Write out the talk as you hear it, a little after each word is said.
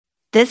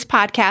This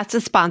podcast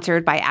is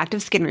sponsored by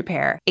Active Skin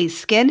Repair, a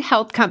skin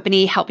health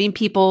company helping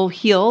people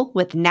heal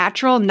with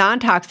natural,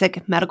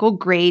 non-toxic,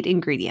 medical-grade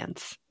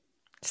ingredients.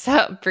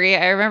 So, Brie,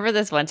 I remember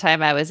this one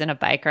time I was in a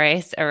bike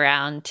race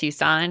around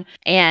Tucson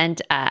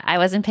and I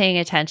wasn't paying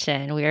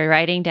attention. We were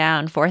riding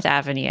down 4th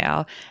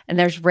Avenue and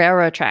there's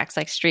railroad tracks,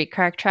 like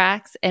streetcar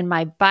tracks. And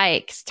my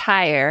bike's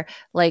tire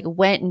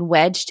went and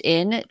wedged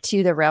in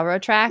to the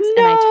railroad tracks.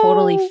 No! And I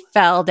totally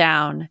fell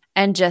down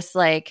and just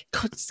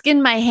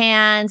skinned my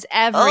hands,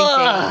 everything.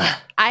 Ugh.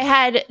 I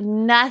had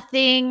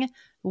nothing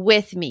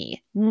with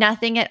me,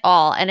 nothing at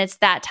all. And it's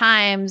that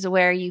times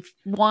where you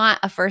want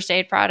a first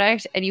aid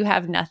product and you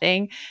have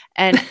nothing.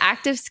 And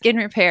Active Skin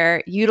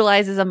Repair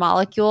utilizes a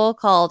molecule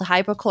called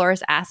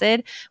hypochlorous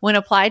acid. When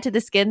applied to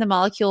the skin, the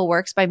molecule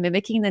works by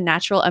mimicking the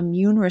natural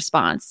immune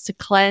response to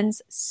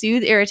cleanse,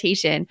 soothe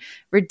irritation,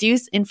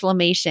 reduce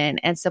inflammation,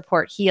 and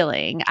support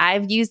healing.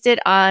 I've used it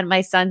on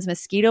my son's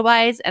mosquito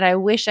bites, and I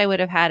wish I would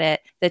have had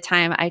it the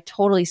time I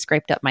totally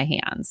scraped up my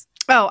hands.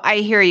 Oh, I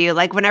hear you.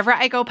 Whenever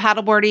I go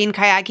paddleboarding,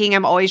 kayaking,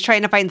 I'm always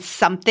trying to find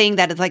something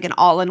that is an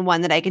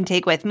all-in-one that I can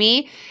take with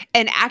me.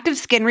 And Active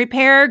Skin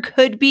Repair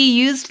could be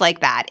used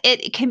like that.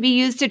 It can be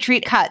used to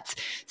treat cuts,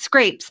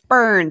 scrapes,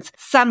 burns,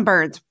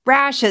 sunburns,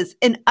 rashes,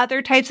 and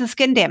other types of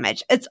skin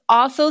damage. It's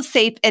also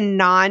safe and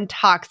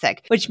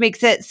non-toxic, which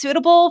makes it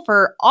suitable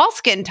for all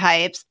skin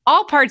types,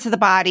 all parts of the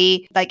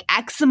body, like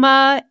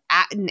eczema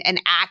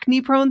and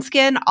acne-prone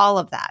skin, all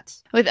of that.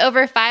 With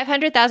over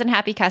 500,000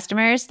 happy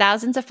customers,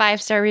 thousands of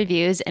 5-star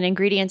reviews, and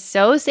ingredients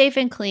so safe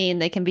and clean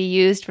they can be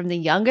used from the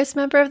youngest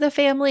member of the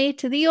family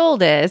to the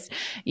oldest,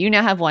 you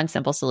now have one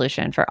simple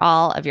solution for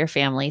all of your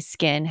family's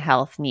skin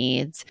health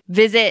needs.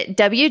 Visit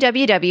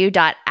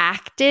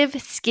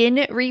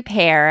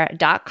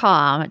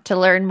www.activeskinrepair.com to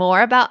learn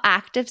more about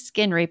Active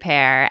Skin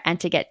Repair and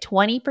to get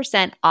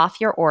 20%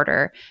 off your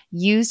order.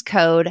 Use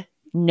code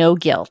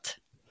NOGUILT.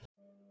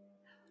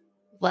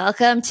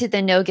 Welcome to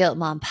the No Guilt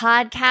Mom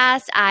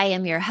podcast. I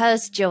am your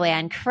host,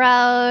 Joanne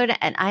Crode,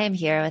 and I am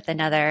here with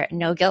another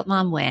No Guilt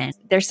Mom win.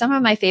 They're some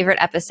of my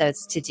favorite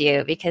episodes to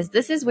do because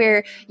this is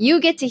where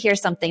you get to hear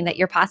something that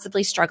you're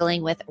possibly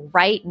struggling with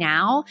right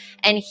now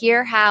and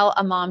hear how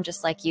a mom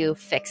just like you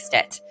fixed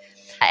it.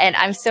 And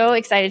I'm so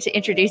excited to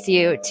introduce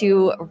you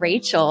to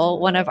Rachel,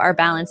 one of our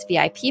Balance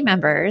VIP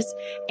members.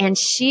 And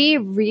she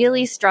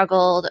really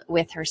struggled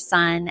with her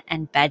son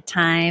and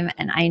bedtime.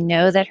 And I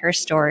know that her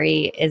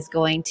story is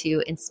going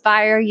to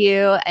inspire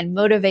you and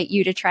motivate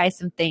you to try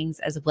some things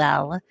as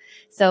well.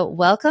 So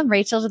welcome,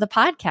 Rachel, to the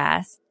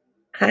podcast.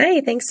 Hi,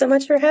 thanks so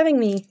much for having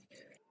me.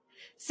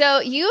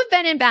 So you've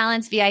been in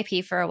Balance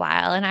VIP for a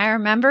while, and I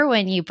remember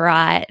when you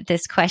brought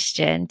this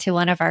question to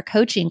one of our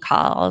coaching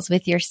calls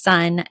with your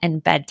son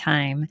and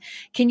bedtime.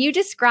 Can you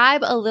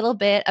describe a little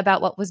bit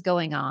about what was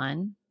going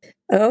on?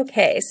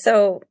 Okay,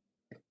 so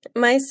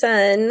my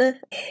son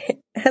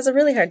has a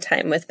really hard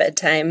time with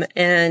bedtime,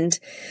 and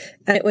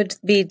it would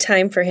be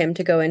time for him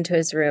to go into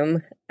his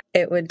room.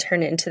 It would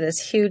turn into this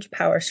huge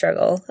power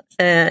struggle,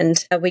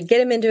 and we'd get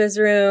him into his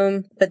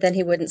room, but then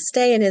he wouldn't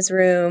stay in his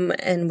room,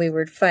 and we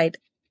would fight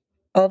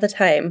all the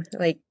time,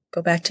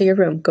 go back to your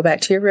room,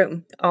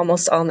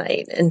 almost all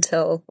night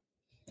until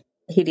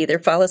he'd either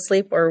fall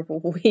asleep or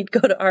we'd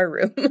go to our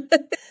room.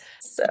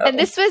 And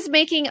this was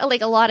making a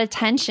lot of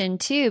tension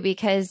too,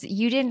 because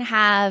you didn't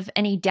have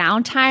any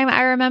downtime,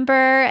 I remember,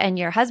 and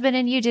your husband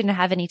and you didn't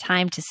have any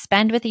time to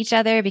spend with each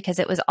other because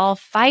it was all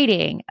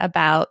fighting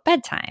about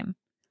bedtime.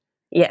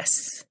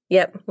 Yes.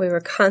 Yep. We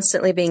were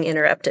constantly being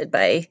interrupted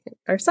by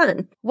our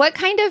son. What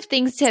kind of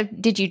things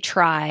did you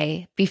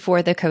try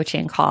before the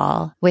coaching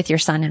call with your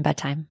son in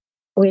bedtime?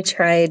 We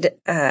tried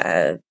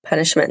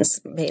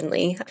punishments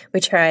mainly. We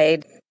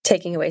tried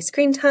taking away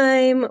screen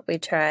time. We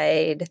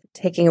tried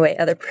taking away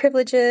other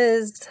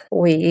privileges.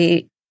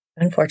 We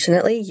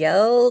unfortunately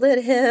yelled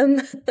at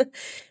him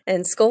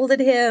and scolded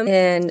him,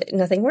 and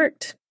nothing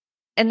worked.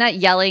 And that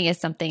yelling is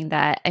something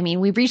that,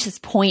 we reach this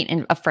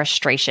point of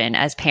frustration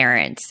as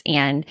parents,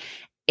 and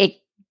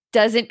it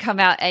doesn't come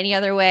out any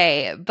other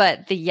way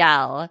but the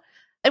yell.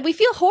 And we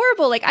feel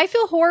horrible. I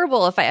feel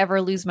horrible if I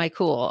ever lose my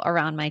cool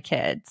around my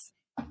kids.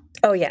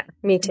 Oh, yeah.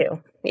 Me too.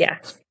 Yeah.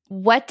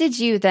 What did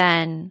you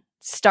then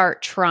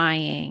start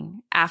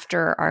trying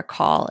after our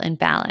call in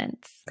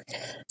Balance?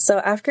 So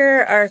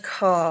after our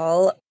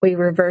call, we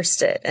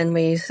reversed it and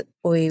we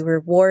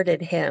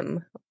rewarded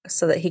him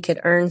so that he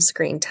could earn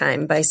screen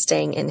time by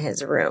staying in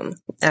his room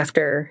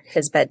after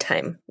his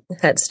bedtime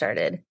had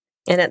started.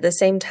 And at the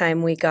same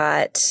time, we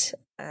got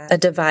a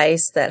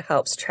device that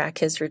helps track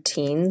his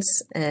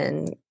routines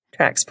and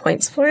tracks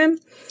points for him.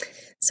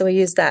 So we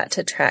use that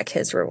to track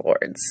his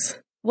rewards.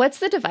 What's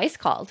the device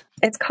called?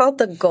 It's called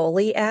the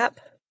Goalie app.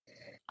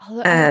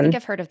 Oh, I don't think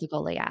I've heard of the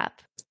Goalie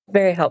app.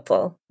 Very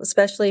helpful,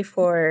 especially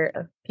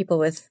for people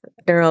with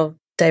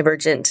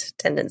neurodivergent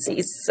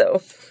tendencies.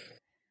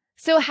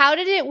 So how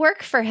did it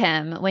work for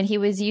him when he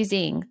was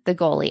using the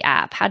Goalie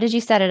app? How did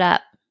you set it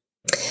up?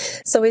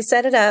 So we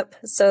set it up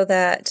so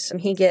that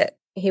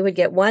he would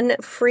get 1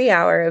 free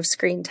hour of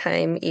screen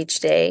time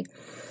each day.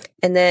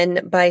 And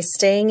then by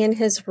staying in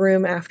his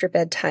room after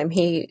bedtime,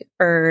 he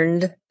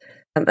earned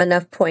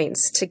enough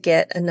points to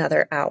get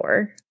another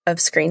hour of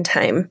screen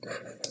time.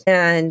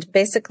 And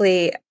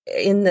basically,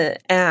 in the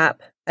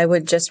app, I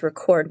would just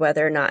record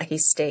whether or not he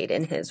stayed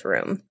in his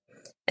room,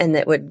 and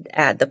that would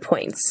add the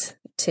points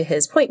to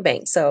his point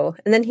bank. So,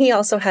 and then he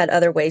also had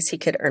other ways he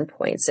could earn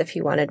points if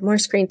he wanted more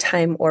screen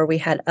time, or we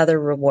had other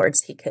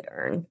rewards he could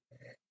earn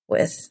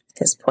with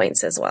his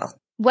points as well.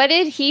 What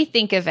did he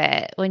think of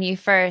it when you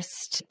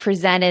first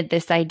presented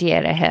this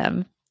idea to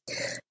him?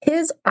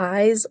 His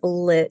eyes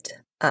lit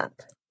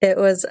up. It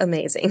was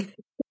amazing.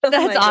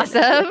 That's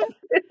awesome.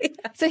 Yeah.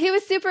 So he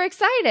was super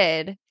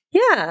excited.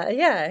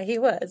 Yeah, he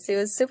was. He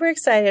was super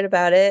excited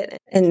about it.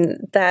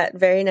 And that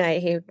very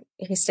night,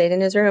 he stayed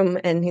in his room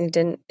and he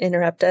didn't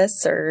interrupt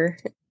us or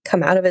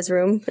come out of his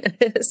room.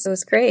 It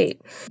was great.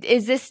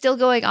 Is this still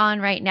going on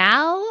right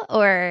now,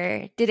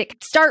 or did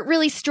it start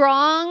really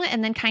strong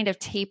and then kind of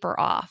taper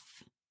off?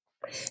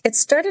 It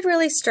started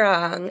really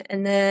strong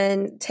and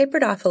then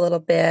tapered off a little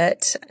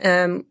bit.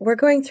 We're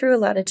going through a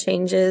lot of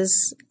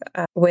changes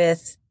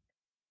with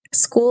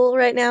school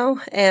right now,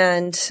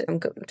 and I'm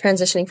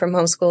transitioning from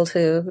homeschool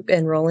to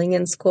enrolling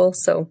in school.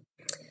 So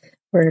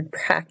we're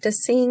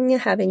practicing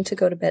having to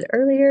go to bed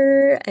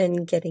earlier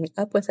and getting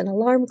up with an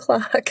alarm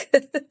clock.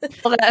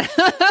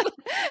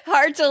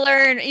 Hard to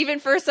learn, even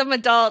for some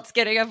adults,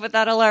 getting up with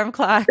that alarm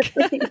clock.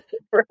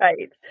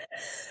 Right.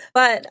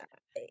 But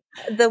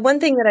the one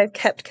thing that I've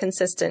kept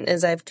consistent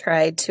is I've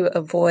tried to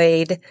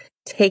avoid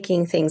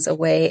taking things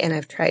away, and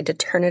I've tried to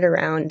turn it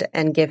around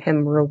and give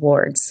him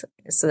rewards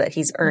so that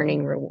he's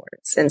earning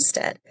rewards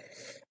instead.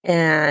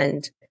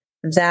 And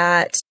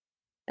that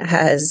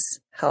has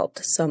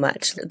helped so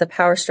much. The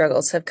power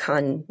struggles have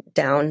gone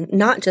down,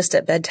 not just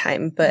at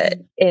bedtime, but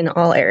in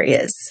all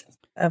areas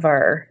of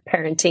our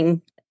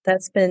parenting.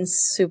 That's been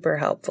super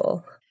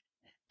helpful.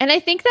 And I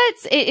think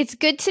it's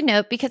good to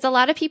note, because a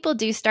lot of people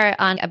do start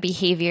on a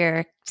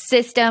behavior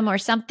system or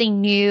something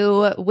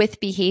new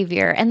with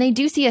behavior, and they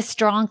do see a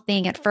strong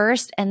thing at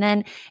first, and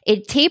then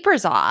it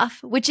tapers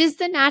off, which is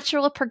the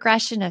natural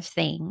progression of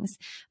things.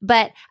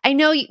 But I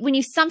know when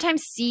you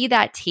sometimes see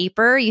that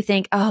taper, you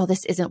think, oh,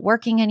 this isn't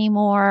working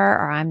anymore,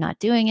 or I'm not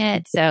doing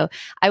it. So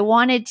I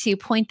wanted to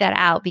point that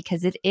out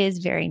because it is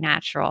very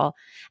natural.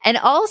 And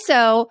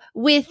also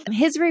with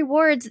his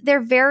rewards,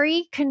 they're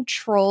very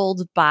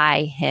controlled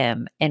by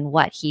him and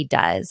what he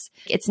does.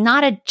 It's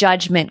not a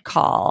judgment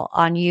call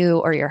on you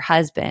or your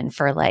husband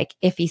for like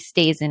if he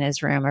stays in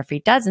his room or if he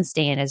doesn't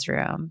stay in his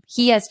room.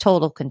 He has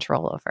total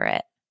control over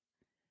it.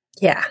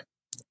 Yeah.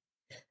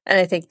 And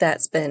I think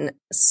that's been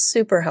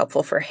super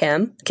helpful for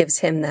him. Gives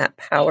him that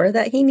power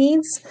that he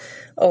needs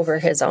over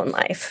his own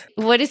life.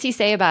 What does he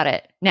say about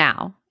it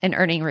now and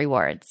earning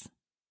rewards?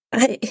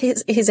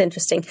 He's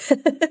interesting.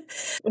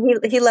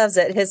 He loves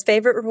it. His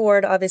favorite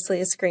reward obviously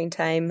is screen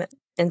time.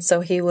 And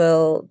so he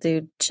will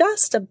do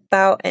just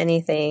about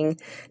anything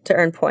to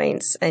earn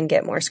points and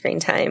get more screen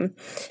time.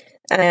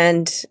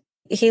 And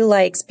he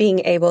likes being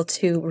able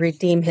to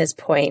redeem his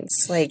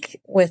points. Like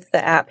with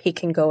the app, he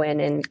can go in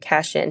and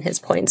cash in his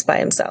points by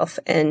himself.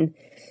 And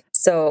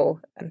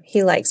so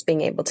he likes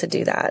being able to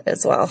do that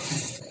as well.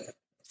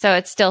 So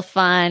it's still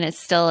fun. It's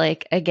still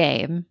like a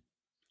game.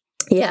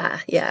 Yeah,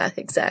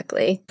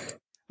 exactly.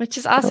 Which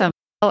is awesome.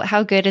 Oh,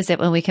 how good is it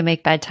when we can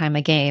make bedtime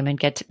a game and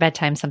get to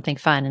bedtime something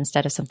fun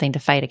instead of something to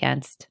fight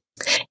against?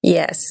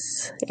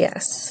 Yes.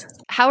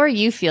 How are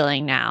you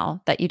feeling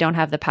now that you don't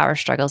have the power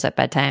struggles at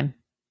bedtime?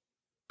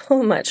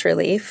 So much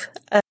relief.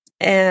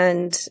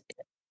 And,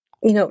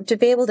 to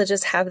be able to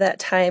just have that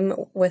time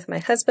with my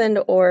husband,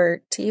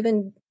 or to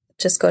even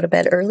just go to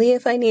bed early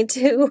if I need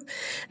to,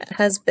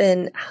 has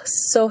been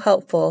so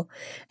helpful.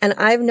 And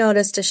I've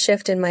noticed a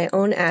shift in my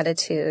own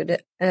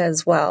attitude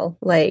as well,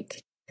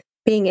 like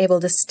being able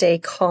to stay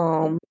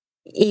calm,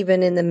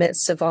 even in the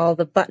midst of all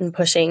the button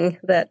pushing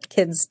that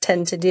kids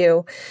tend to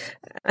do.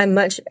 I'm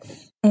much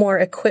more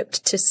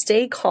equipped to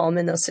stay calm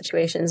in those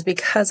situations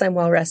because I'm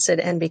well rested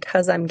and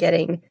because I'm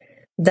getting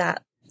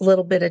that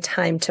little bit of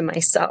time to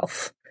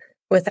myself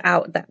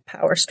without that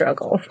power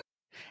struggle.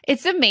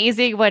 It's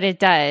amazing what it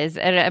does.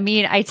 And I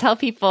mean, I tell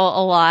people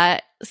a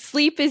lot,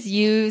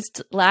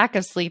 lack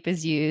of sleep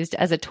is used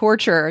as a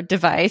torture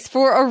device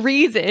for a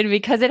reason,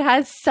 because it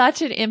has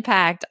such an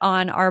impact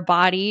on our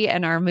body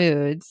and our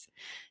moods.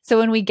 So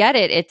when we get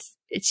it, it's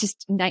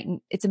just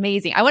it's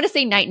amazing. I want to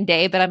say night and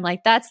day, but I'm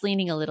like, that's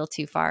leaning a little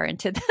too far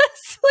into the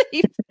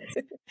sleep.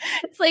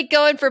 It's like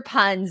going for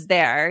puns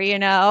there,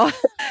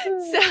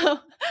 So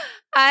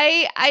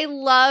I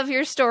love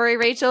your story,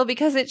 Rachel,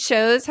 because it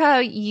shows how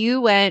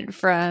you went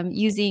from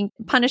using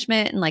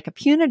punishment in like a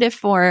punitive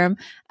form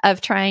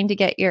of trying to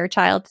get your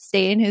child to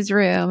stay in his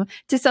room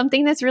to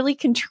something that's really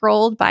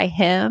controlled by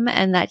him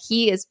and that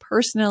he is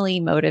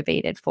personally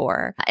motivated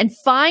for, and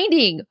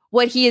finding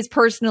what he is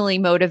personally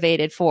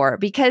motivated for,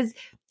 because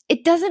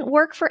it doesn't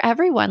work for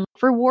everyone.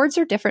 Rewards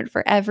are different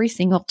for every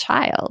single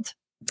child.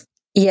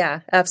 Yeah,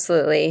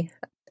 absolutely.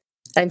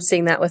 I'm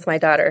seeing that with my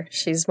daughter.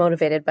 She's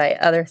motivated by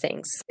other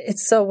things.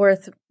 It's so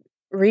worth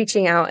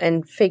reaching out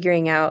and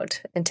figuring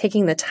out and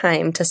taking the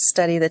time to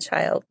study the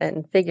child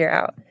and figure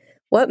out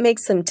what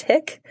makes them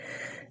tick.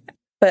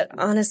 But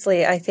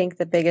honestly, I think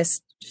the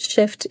biggest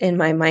shift in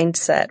my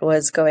mindset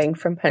was going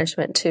from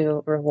punishment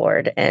to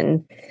reward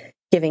and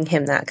giving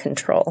him that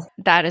control.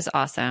 That is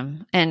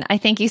awesome. And I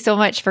thank you so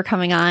much for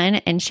coming on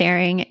and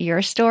sharing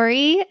your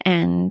story.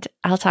 And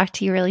I'll talk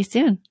to you really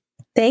soon.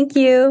 Thank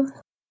you.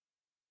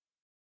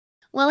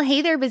 Well,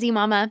 hey there, busy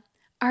mama.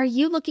 Are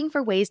you looking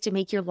for ways to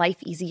make your life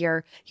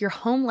easier, your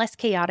home less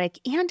chaotic,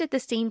 and at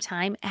the same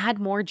time add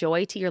more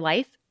joy to your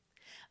life?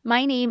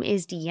 My name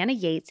is Deanna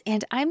Yates,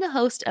 and I'm the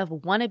host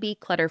of Wanna Be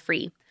Clutter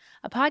Free,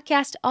 a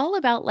podcast all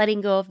about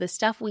letting go of the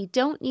stuff we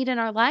don't need in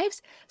our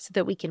lives so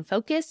that we can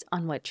focus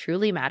on what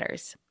truly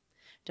matters.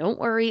 Don't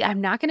worry,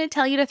 I'm not going to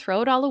tell you to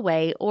throw it all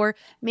away or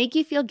make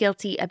you feel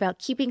guilty about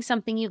keeping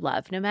something you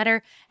love, no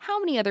matter how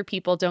many other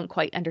people don't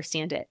quite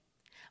understand it.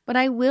 But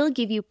I will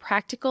give you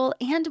practical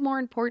and, more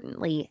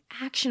importantly,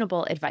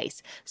 actionable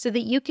advice so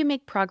that you can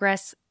make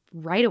progress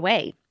right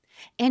away.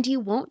 And you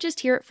won't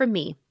just hear it from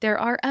me. There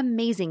are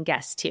amazing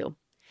guests too.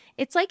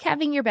 It's like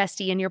having your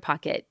bestie in your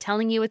pocket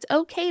telling you it's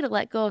okay to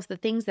let go of the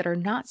things that are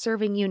not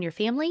serving you and your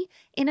family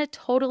in a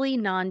totally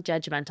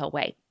non-judgmental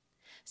way.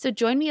 So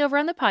join me over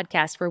on the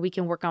podcast where we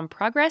can work on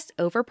progress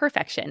over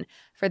perfection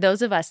for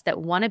those of us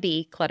that want to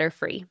be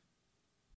clutter-free.